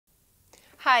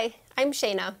Hi, I'm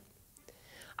Shaina.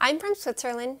 I'm from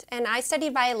Switzerland and I study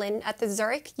violin at the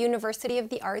Zurich University of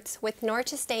the Arts with Nora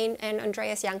Chastain and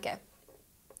Andreas Janke.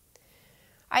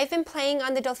 I've been playing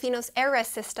on the Dolfinos Air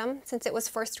system since it was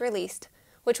first released,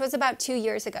 which was about 2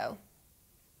 years ago.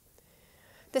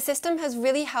 The system has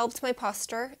really helped my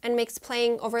posture and makes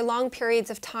playing over long periods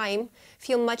of time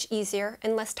feel much easier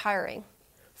and less tiring.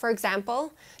 For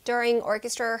example, during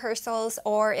orchestra rehearsals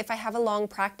or if I have a long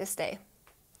practice day.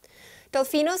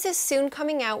 Dolfinos is soon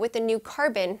coming out with a new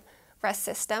carbon rest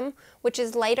system, which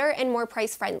is lighter and more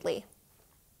price-friendly.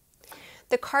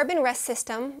 The carbon rest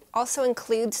system also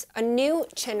includes a new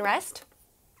chin rest,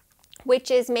 which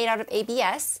is made out of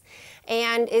ABS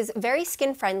and is very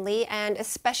skin-friendly and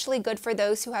especially good for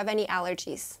those who have any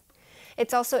allergies.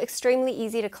 It's also extremely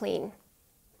easy to clean.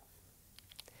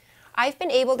 I've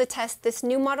been able to test this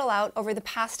new model out over the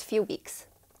past few weeks.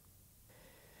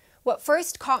 What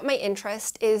first caught my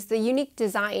interest is the unique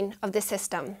design of the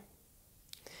system.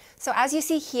 So as you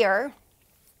see here,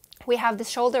 we have the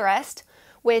shoulder rest,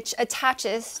 which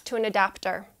attaches to an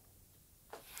adapter.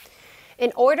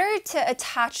 In order to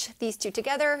attach these two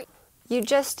together, you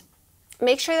just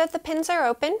make sure that the pins are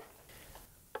open,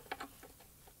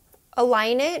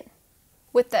 align it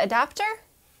with the adapter,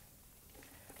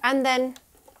 and then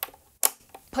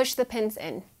push the pins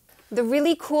in. The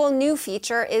really cool new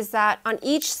feature is that on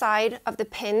each side of the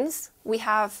pins, we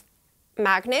have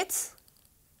magnets,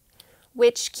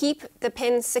 which keep the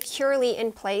pins securely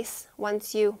in place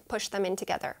once you push them in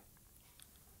together.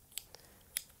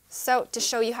 So to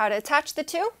show you how to attach the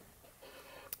two,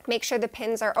 make sure the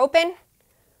pins are open,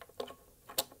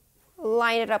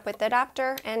 line it up with the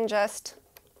adapter, and just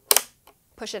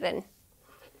push it in.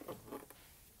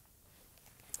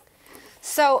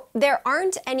 So there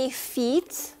aren't any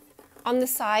feet on the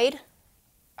side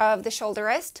of the shoulder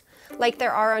rest like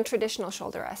there are on traditional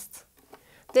shoulder rests.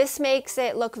 This makes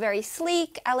it look very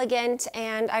sleek, elegant,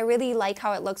 and I really like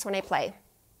how it looks when I play.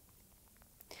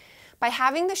 By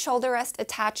having the shoulder rest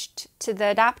attached to the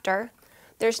adapter,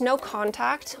 there's no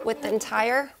contact with the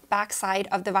entire backside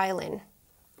of the violin.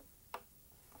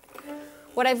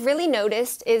 What I've really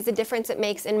noticed is the difference it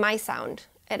makes in my sound.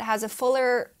 It has a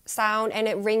fuller sound and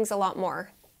it rings a lot more.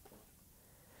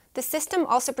 The system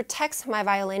also protects my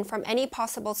violin from any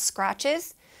possible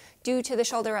scratches due to the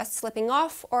shoulder rest slipping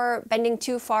off or bending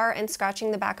too far and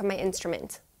scratching the back of my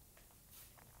instrument.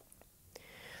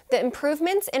 The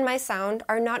improvements in my sound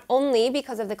are not only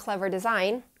because of the clever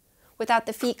design, without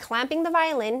the feet clamping the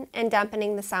violin and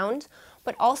dampening the sound,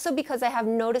 but also because I have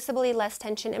noticeably less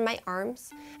tension in my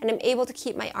arms and I'm able to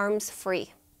keep my arms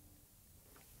free.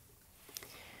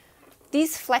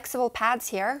 These flexible pads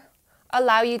here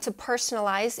allow you to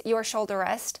personalize your shoulder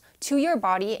rest to your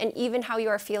body and even how you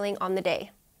are feeling on the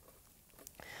day.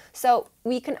 So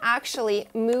we can actually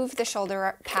move the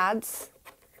shoulder pads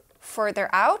further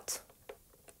out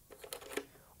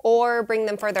or bring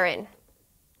them further in.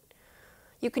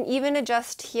 You can even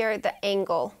adjust here the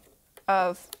angle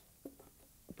of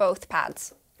both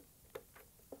pads.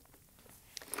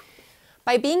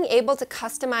 By being able to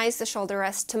customize the shoulder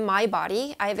rest to my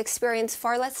body, I have experienced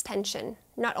far less tension,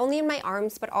 not only in my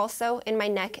arms, but also in my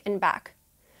neck and back,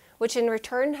 which in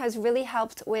return has really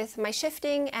helped with my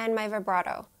shifting and my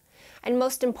vibrato, and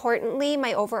most importantly,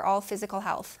 my overall physical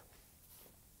health.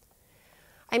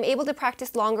 I'm able to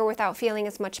practice longer without feeling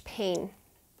as much pain.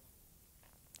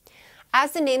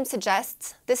 As the name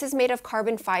suggests, this is made of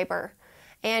carbon fiber,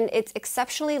 and it's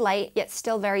exceptionally light, yet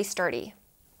still very sturdy.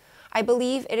 I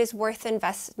believe it is worth the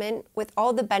investment with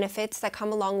all the benefits that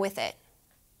come along with it.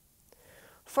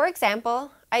 For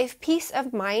example, I have peace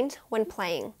of mind when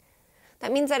playing.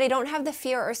 That means that I don't have the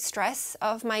fear or stress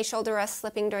of my shoulder rest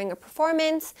slipping during a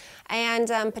performance and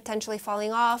potentially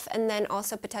falling off and then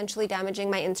also potentially damaging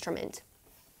my instrument.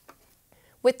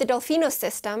 With the Dolfinos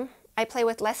system, I play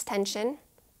with less tension,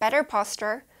 better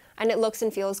posture, and it looks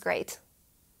and feels great.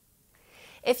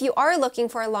 If you are looking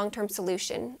for a long-term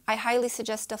solution, I highly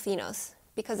suggest Dolfinos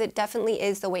because it definitely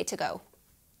is the way to go.